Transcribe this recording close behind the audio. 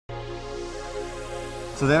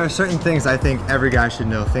So there are certain things I think every guy should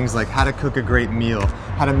know. Things like how to cook a great meal,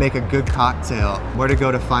 how to make a good cocktail, where to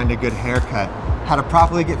go to find a good haircut, how to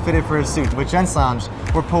properly get fitted for a suit. With Gents Lounge,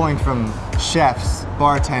 we're pulling from chefs,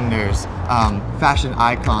 bartenders, fashion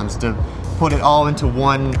icons to put it all into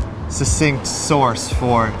one succinct source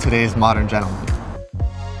for today's modern gentleman.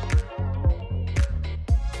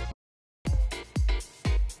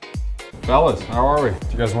 Fellas, how are we? Do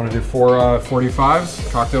you guys want to do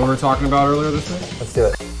 445s? Cocktail we were talking about earlier this week? Let's do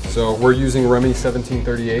it. So we're using Remy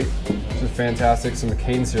 1738. This is fantastic. Some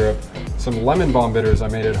cane syrup, some lemon balm bitters I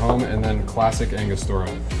made at home, and then classic Angostura.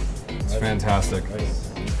 It's fantastic.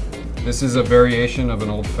 Nice. This is a variation of an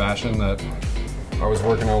old fashioned that I was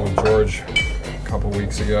working on with George a couple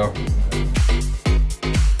weeks ago.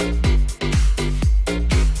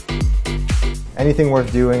 Anything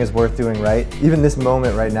worth doing is worth doing right. Even this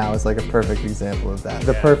moment right now is like a perfect example of that.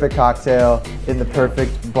 The perfect cocktail in the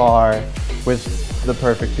perfect bar with the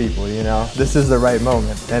perfect people, you know? This is the right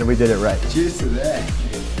moment, and we did it right. Cheers to that.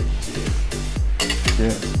 Cheers.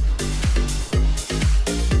 Cheers.